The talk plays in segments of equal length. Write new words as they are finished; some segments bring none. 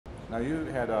Now you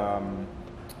had a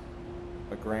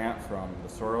grant from the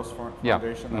Soros Yeah.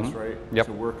 Foundation, that's right? Yep.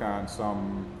 To work on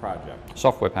some project.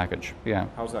 Software package, yeah.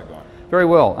 How's that going? Very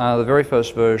well. The very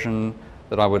first version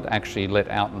that I would actually let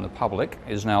out in the public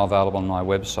is now available on my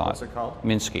website. What's it called?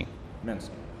 Minsky. Minsky.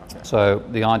 Okay. So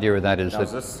the idea of that is Now, that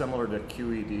is this similar to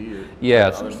QED or yeah,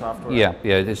 other software? yeah.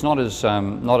 It's not as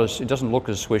it doesn't look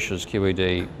as swish as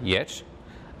QED yet.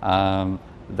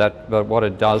 But what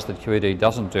it does that QED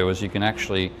doesn't do is you can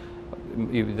actually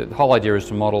the whole idea is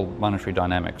to model monetary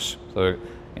dynamics. So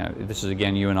this is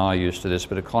again you and I are used to this,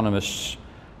 but economists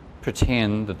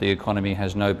pretend that the economy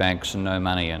has no banks and no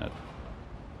money in it.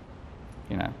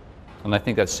 And I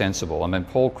think that's sensible. I mean,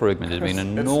 Paul Krugman has been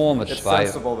an enormous It's favor.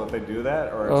 sensible that they do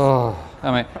that, or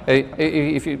I mean,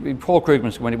 if Paul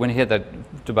Krugman, when he had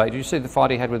that debate, did you see the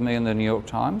fight he had with me in the New York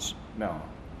Times? no?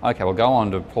 Okay, well, go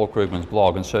on to Paul Krugman's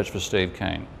blog and search for Steve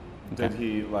Keen. Did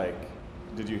he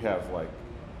Did you have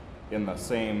in the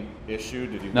same issue?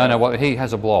 Did you? No. Well, he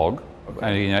has a blog,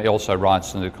 Okay. and he also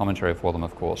writes and do commentary for them,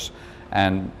 of course.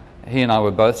 And he and I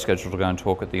were both scheduled to go and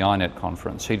talk at the INET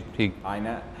conference.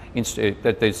 INET.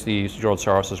 That's the George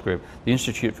Soros's group, the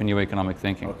Institute for New Economic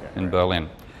Thinking in right. Berlin.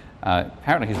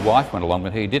 Apparently his wife went along,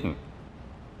 but he didn't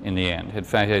in the end. He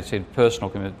had personal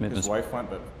commitments. His wife went,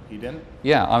 but he didn't?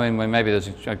 Yeah, I mean, maybe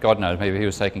God knows, maybe he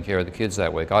was taking care of the kids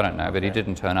that week, I don't know, but he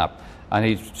didn't turn up. And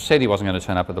he said he wasn't going to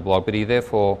turn up at the blog, but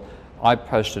I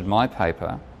posted my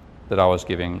paper that I was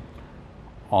giving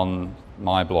on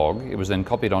my blog. It was then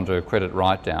copied onto Credit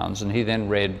Write-Downs, and he then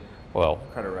read, well...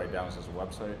 Credit Write-Downs is a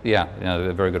website? Yeah,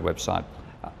 a very good website.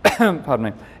 Pardon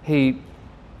me.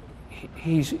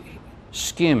 He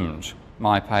skimmed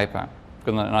my paper,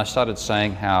 and I started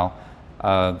saying how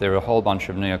there are a whole bunch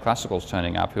of neoclassicals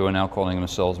turning up who are now calling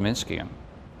themselves Minskyan.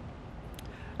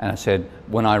 And I said,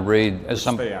 when I read... Which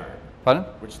they aren't. Pardon?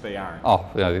 Which they aren't. Oh,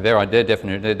 they're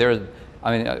definitely...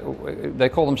 I mean, they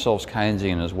call themselves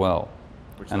Keynesian as well.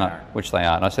 Which they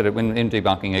are. And I said, in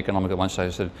debunking economic at once, I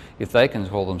said, if they can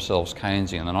call themselves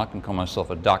Keynesian, then I can call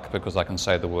myself a duck because I can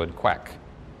say the word quack.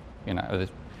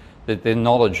 Their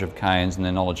knowledge of Keynes and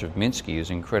their knowledge of Minsky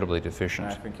is incredibly deficient.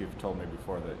 And I think you've told me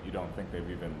before that you don't think they've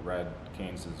even read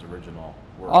Keynes' original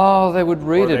work. Oh, they would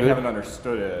read it. They haven't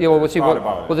understood it. Yeah, well, thought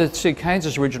about it. Well, see,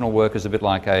 Keynes' original work is a bit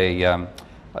like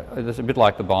it's a bit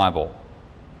like the Bible.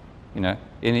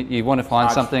 You want to find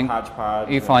something. Hodgepodge.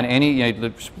 You find any.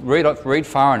 Read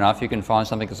far enough, you can find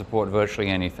something to support virtually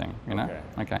anything.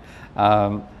 Okay.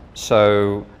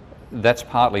 So that's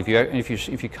partly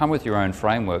if you come with your own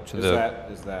framework to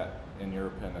Is that in your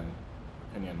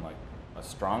opinion like a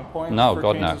strong point? No, for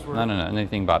God, Keynes' no, work? no,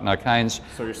 anything but. No, Keynes.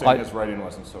 So you're saying his writing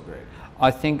wasn't so great? I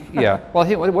think, yeah. Well,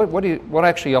 what I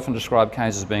actually often describe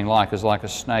Keynes as being like is like a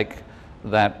snake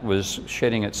that was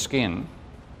shedding its skin,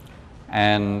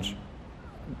 and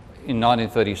in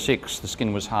 1936 the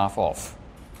skin was half off.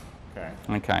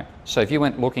 Okay. So if you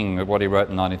went looking at what he wrote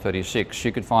in 1936,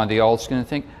 you could find the old skin and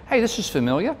think, hey, this is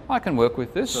familiar, I can work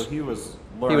with this. So he was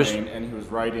learning and he was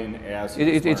writing as he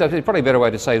was it's probably a better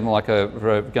way to say it, more like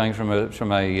going from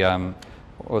a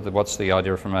what's the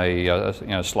idea from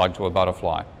a slug to a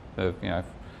butterfly.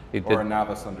 Or a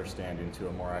novice understanding to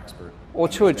a more expert. Or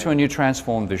to a new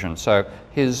transformed vision. So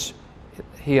his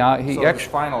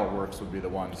final works would be the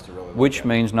ones to really look which at.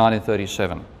 means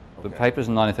 1937. Okay. The papers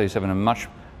in 1937 are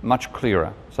much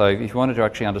clearer. So if you wanted to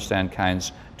actually understand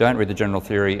Keynes, don't read the general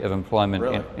theory of employment,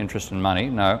 Really? interest and money.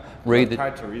 No, I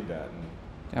tried to read that.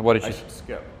 And what did you? I should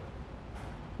skip.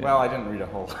 Yeah. Well, I didn't read a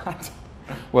whole lot.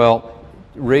 Well,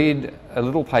 read a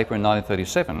little paper in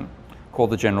 1937 called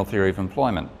The General Theory of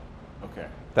Employment. Okay.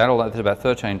 That's about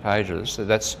 13 pages. So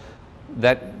that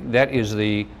is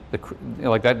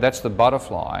that's the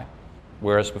butterfly,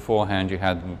 whereas beforehand you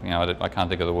had I can't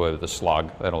think of the word, the slug.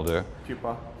 That'll do.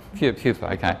 Pupa.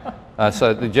 Pupa. Okay.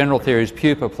 So the general theory is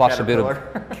pupa plus a bit of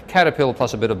caterpillar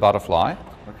plus a bit of butterfly.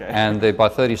 Okay. And by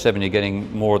 37 you're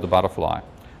getting more of the butterfly.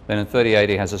 Then in 38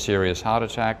 he has a serious heart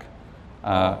attack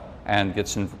and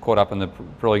gets caught up in the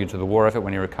prelude to the war effort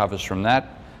when he recovers from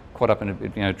that. Caught up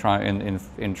in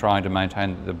trying to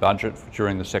maintain the budget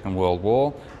during the Second World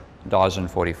War, dies in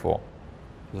 44.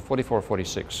 Was it 44 or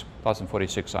 46? Dies in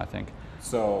 46, I think.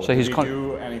 So did he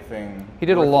do anything? He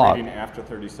did a lot. After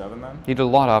 37, then? He did a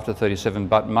lot after 37,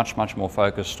 but much more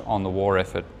focused on the war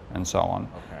effort and so on.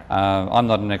 Okay. I'm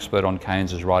not an expert on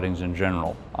Keynes's writings in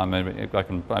general. I mean,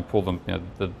 I pull them.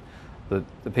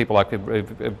 The people like a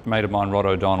mate of mine, Rod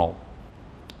O'Donnell,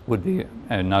 would be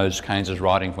knows Keynes's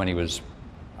writing when he was,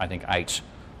 I think, 8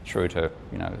 through to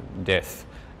death.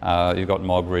 You've got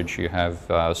Moggridge, you have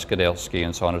Skidelsky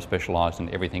and so on, who specialised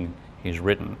in everything he's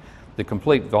written. The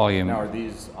complete volume. Now, are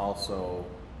these also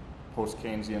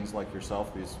post-Keynesians like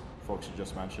yourself, these folks you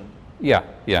just mentioned? Yeah,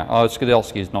 yeah.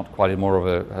 Skidelsky is not quite more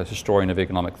of a historian of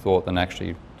economic thought than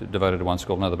actually devoted to one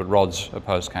school or another, but Rod's a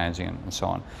post-Keynesian and so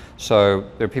on. So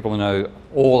there are people who know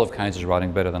all of Keynes'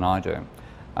 writing better than I do.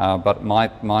 But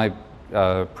my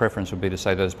preference would be to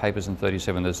say those papers in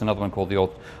 37. There's another one called the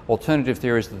Alternative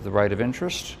Theories of the Rate of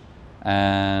Interest,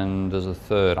 and there's a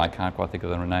third. I can't quite think of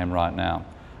the name right now.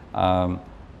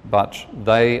 But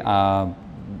they are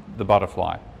the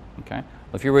butterfly. Okay.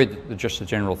 If you read just the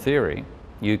general theory,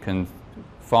 you can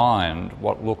find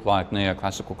what look like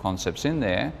neoclassical concepts in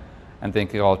there and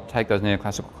think, oh, I'll take those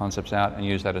neoclassical concepts out and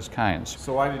use that as Keynes.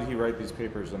 So why did he write these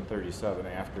papers in 37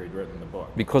 after he'd written the book?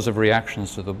 Because of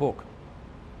reactions to the book.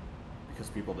 Because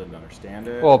people didn't understand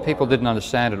it? Well, people didn't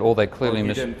understand it, or they clearly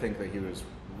missed. He didn't think that he was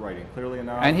writing clearly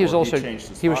enough? And he was also,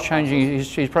 he was changing,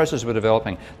 his processes were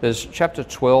developing. There's chapter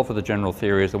 12 of the general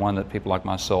theory is the one that people like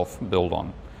myself build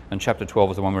on. And chapter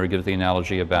 12 is the one where he gives the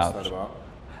analogy about... What's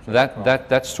that about?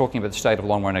 That's talking about the state of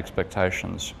long-run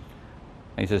expectations.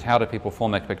 And he says, how do people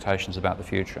form expectations about the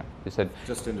future? He said...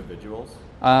 Just individuals?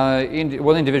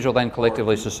 Well, individual, then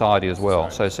collectively society as well.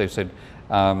 Society. So he said,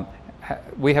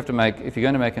 we have to make, if you're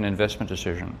going to make an investment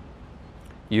decision,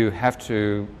 you have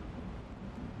to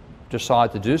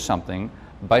decide to do something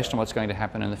based on what's going to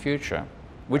happen in the future,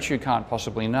 which you can't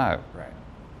possibly know. Right.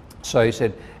 So he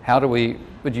said, how do we,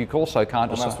 but you also can't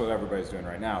decide. Well, that's what everybody's doing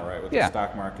right now, right? With the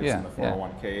stock markets and the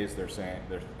 401ks, they're saying,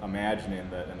 they're imagining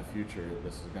that in the future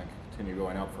this is going to continue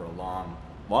going up for a long,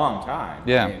 long time.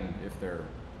 Yeah. I mean, if they're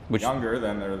younger,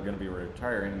 then they're going to be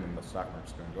retiring and the stock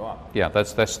market's going to go up. Yeah,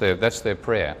 that's their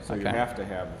prayer. So you have to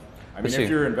have, I mean,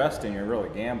 if you're investing, you're really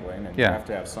gambling, and you have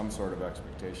to have some sort of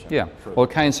expectation. Yeah. Well,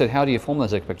 Keynes said, how do you form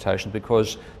those expectations?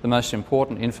 Because the most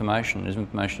important information is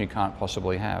information you can't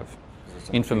possibly have.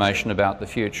 Information about the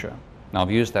future. Now,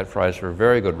 I've used that phrase for a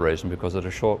very good reason, because at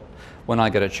when I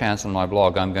get a chance on my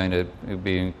blog, I'm going to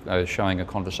be showing a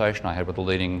conversation I had with a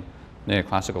leading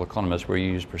neoclassical economist where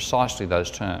you use precisely those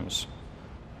terms.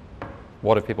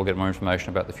 What if people get more information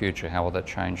about the future? How will that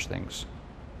change things?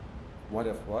 What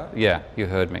if what? Yeah, you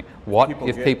heard me. What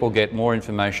if people get more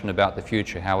information about the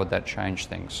future? How would that change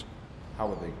things? How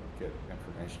would they get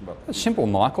information about the future? Simple.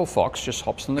 Michael Fox just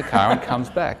hops in the car and comes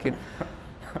back.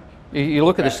 You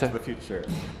look at this. Back to the future.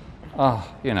 Oh,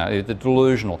 you know, the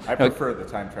delusional. I prefer the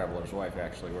Time Traveler's Wife,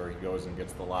 actually, where he goes and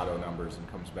gets the lotto numbers and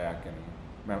comes back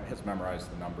and has memorized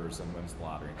the numbers and wins the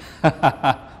lottery.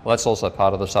 Well, that's also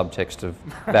part of the subtext of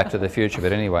Back to the Future.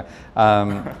 But anyway,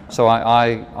 so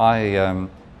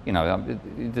you know,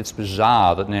 it's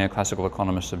bizarre that neoclassical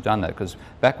economists have done that, because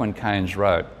back when Keynes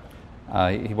wrote,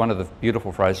 one of the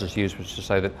beautiful phrases used was to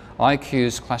say that I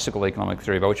accuse classical economic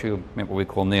theory, by which we meant what we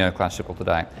call neoclassical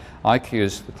today. I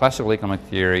accuse the classical economic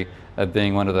theory of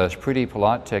being one of those pretty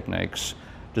polite techniques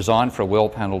designed for a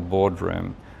well-panelled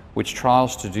boardroom, which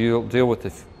tries to deal with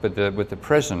the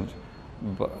present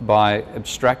by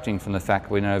abstracting from the fact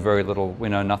that we know very little, we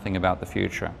know nothing about the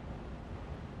future.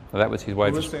 So that was his way.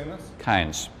 Who was saying this?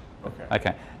 Keynes. Okay.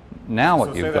 Okay. Now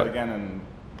what you've got. So say that again in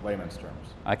layman's terms.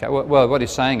 Okay. Well, what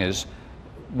he's saying is,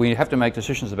 we have to make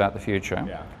decisions about the future.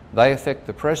 Yeah. They affect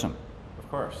the present. Of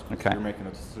course. Okay. You're making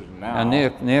a decision now And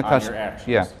on your actions.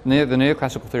 Yeah. The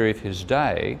neoclassical theory of his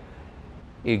day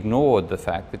ignored the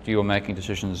fact that you were making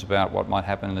decisions about what might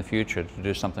happen in the future to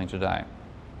do something today.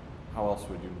 How else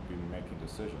would you be making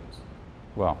decisions?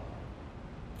 Well.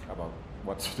 About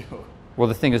what to do? Well,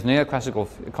 the thing is, neoclassical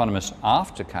economists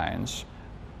after Keynes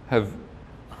have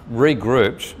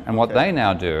regrouped, and what they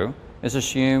now do is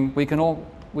assume we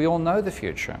all know the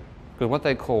future. Because what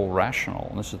they call rational,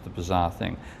 and this is the bizarre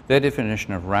thing, their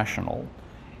definition of rational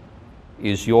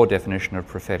is your definition of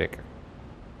prophetic.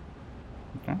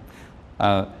 Okay?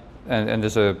 And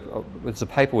there's a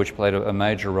paper which played a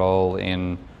major role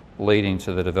in leading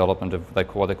to the development of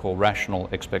what they call rational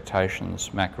expectations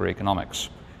macroeconomics.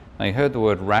 Now, you heard the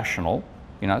word rational,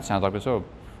 you know, it sounds like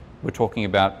we're talking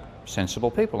about sensible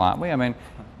people, aren't we? I mean,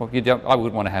 I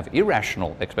wouldn't want to have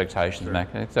irrational expectations.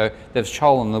 Sure. So they've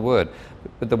stolen the word.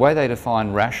 But the way they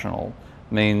define rational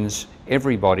means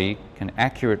everybody can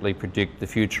accurately predict the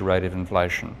future rate of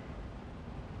inflation.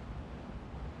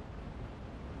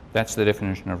 That's the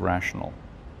definition of rational.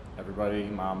 Everybody,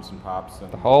 moms and pops,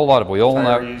 and the whole lot of we all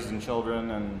know. Retirees and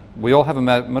children, and we all have a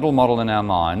middle model in our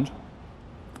mind,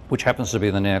 which happens to be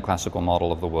the neoclassical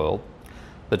model of the world,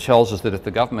 that tells us that if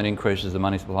the government increases the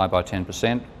money supply by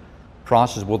 10%,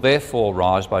 prices will therefore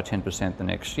rise by 10% the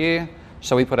next year.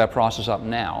 So we put our prices up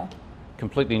now,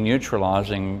 completely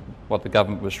neutralising what the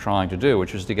government was trying to do,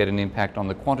 which was to get an impact on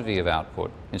the quantity of output.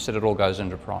 Instead, it all goes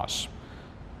into price.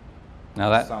 Now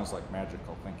that sounds like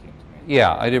magical thinking to me.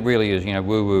 Yeah, it really is, you know,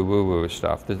 woo-woo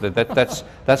stuff.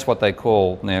 That's what they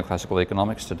call neoclassical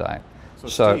economics today.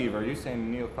 So Steve, are you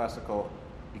saying neoclassical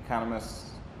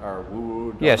economists are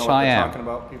woo-woo, don't yes, know what I they're am. talking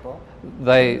about people?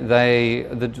 The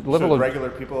level Should of regular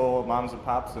people, moms and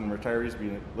pops and retirees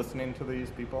be listening to these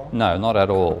people? No, not at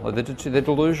all. They're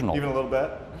delusional. Even a little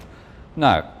bit?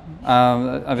 No.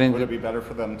 I mean, would it be better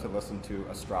for them to listen to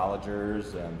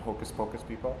astrologers and hocus pocus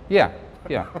people? Yeah,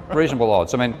 reasonable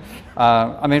odds.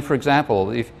 I mean, for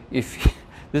example, if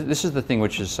this is the thing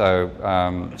which is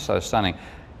so stunning,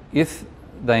 if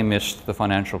they missed the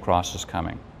financial crisis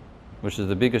coming, which is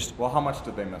the biggest. Well, how much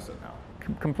did they miss it now?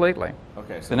 Completely.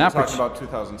 Okay, so we're talking about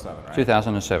 2007, right?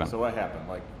 2007. So what happened?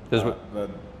 Like the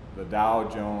Dow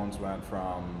Jones went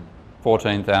from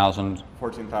 14,000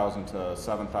 to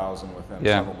 7,000 within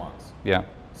several months. Yeah.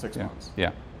 6 months.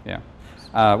 Yeah.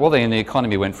 Well, then the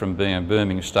economy went from being a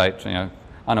booming state to, you know,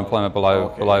 unemployment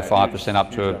below 5%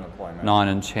 up to 9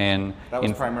 and 10. That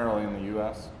was primarily in the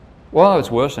U.S. Well,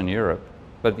 it's worse in Europe,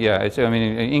 but yeah, I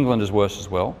mean, England is worse as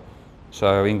well.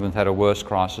 So England had a worse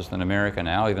crisis than America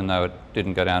now, even though it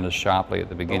didn't go down as sharply at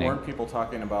the beginning. But weren't people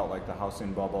talking about like the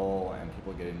housing bubble and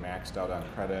people getting maxed out on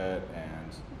credit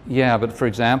and? Yeah, but for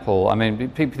example, I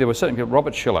mean, there were certain people.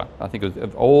 Robert Shiller, I think,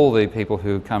 of all the people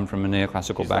who come from a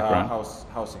neoclassical background.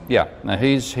 Housing. Yeah, now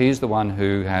he's the one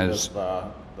who has.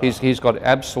 He's got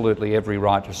absolutely every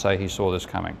right to say he saw this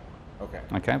coming.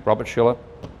 Okay, Robert Shiller.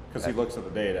 Because he looks at the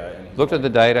data and looked at the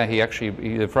data.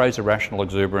 The phrase irrational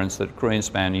exuberance that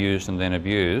Greenspan used and then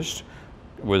abused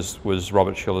was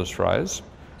Robert Shiller's phrase.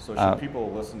 So should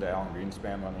people listen to Alan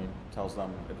Greenspan when he tells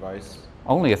them advice?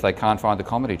 Only if they can't find the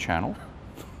comedy channel.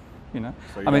 You know.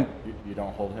 So you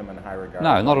don't hold him in high regard?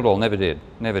 No, not at all. Never did.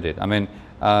 I mean.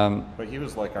 But he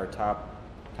was like our top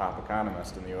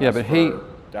economist in the U.S. for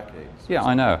decades. Yeah,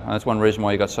 I know. And that's one reason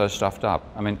why he got so stuffed up.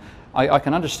 I mean, I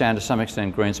can understand to some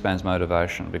extent Greenspan's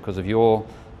motivation, because if you're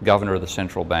governor of the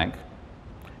central bank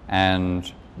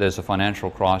and there's a financial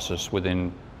crisis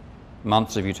within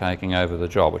months of you taking over the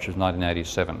job, which was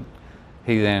 1987,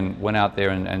 he then went out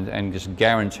there and just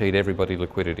guaranteed everybody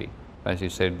liquidity. Basically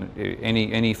said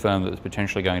any firm that was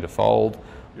potentially going to fold.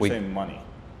 You're saying money. Right?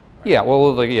 Yeah,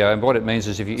 well, and what it means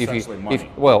is if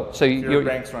your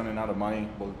bank's running out of money,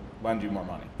 we'll lend you more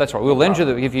money. That's right. We'll lend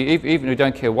you even if you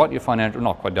don't care what your financial,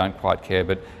 don't quite care,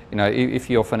 but you know, if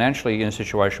you're financially in a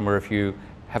situation where if you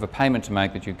have a payment to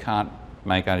make that you can't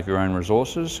make out of your own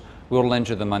resources, we'll lend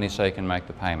you the money so you can make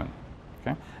the payment.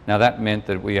 Okay. Now that meant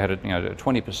that we had a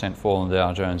 20% fall in the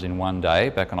Dow Jones in one day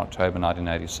back in October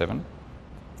 1987.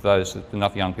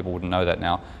 Enough young people wouldn't know that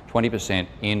now. 20%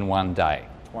 in one day.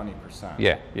 20%.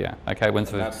 Yeah. Okay. And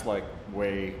that's like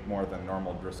way more than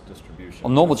normal risk distribution.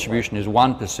 Well, normal distribution is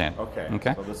 1%.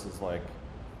 Okay. So this is like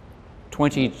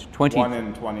 20 1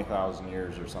 in 20,000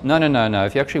 years or something. No.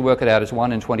 If you actually work it out, it's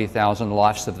 1 in 20,000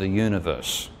 lives of the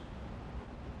universe.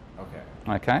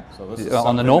 Okay. So this is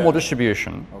on the normal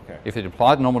distribution. Okay. If it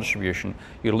applied normal distribution,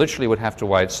 you literally would have to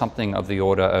wait something of the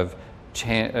order of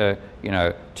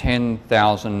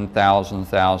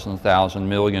 10,000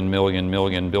 million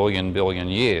billion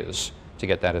years to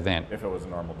get that event. If it was a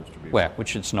normal distribution. Well,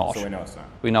 which it's not. So we know it's not.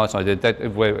 We know it's not.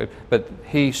 But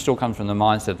he still comes from the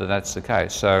mindset that that's the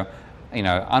case. So,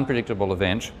 unpredictable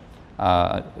event,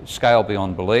 scale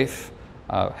beyond belief,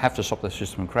 have to stop the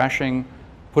system crashing,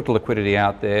 put the liquidity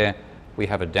out there. We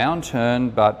have a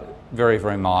downturn, but very,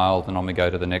 very mild, and on we go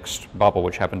to the next bubble,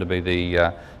 which happened to be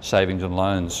the savings and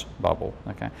loans bubble.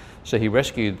 Okay, so he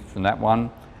rescued from that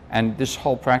one, and this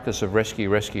whole practice of rescue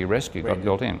got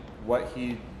built in. What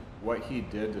he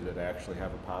did it actually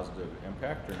have a positive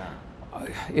impact or not?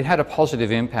 It had a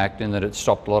positive impact in that it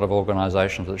stopped a lot of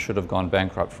organisations that should have gone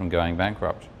bankrupt from going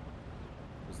bankrupt.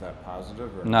 Is that positive?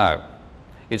 Or no,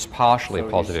 it's partially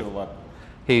positive.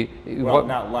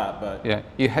 Not let, but yeah.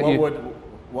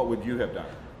 What would you have done?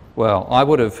 Well, I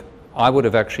would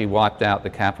have actually wiped out the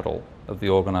capital of the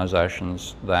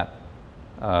organisations that.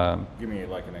 Give me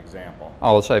like an example.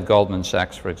 I would say if Goldman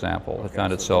Sachs, for example, had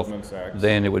found itself, Sachs,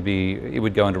 then it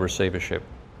would go into receivership.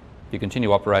 You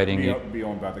continue operating. Be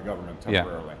owned by the government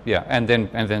temporarily. Yeah, and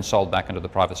then sold back into the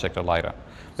private sector later.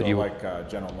 So like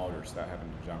General Motors, that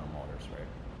happened to General Motors, right?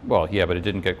 Well, yeah, but it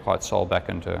didn't get quite sold back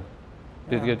into.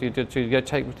 Did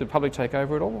the public take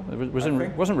over at all? It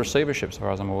wasn't receivership, as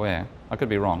far as I'm aware. I could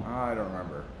be wrong. I don't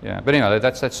remember. Yeah, but anyway,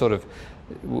 that's sort of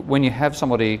when you have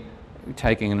somebody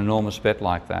taking an enormous bet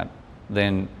like that,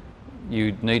 then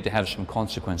you need to have some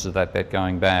consequences of that bet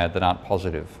going bad that aren't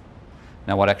positive.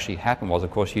 Now, what actually happened was,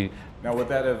 of course, Now, would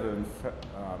that have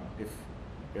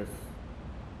if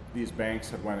these banks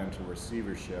had went into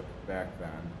receivership back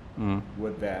then?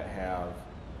 Would that have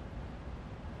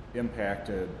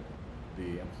impacted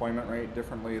the employment rate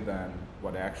differently than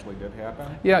what actually did happen?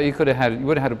 Yeah, you would have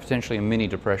had potentially a mini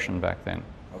depression back then.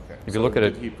 Okay. If you look at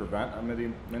did it, he prevent a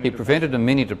mini he prevented a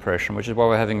mini depression, which is why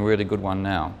we're having a really good one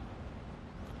now.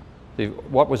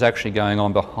 What was actually going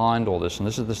on behind all this, and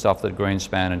this is the stuff that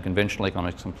Greenspan and conventional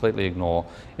economics completely ignore,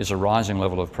 is a rising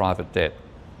level of private debt.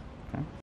 Okay?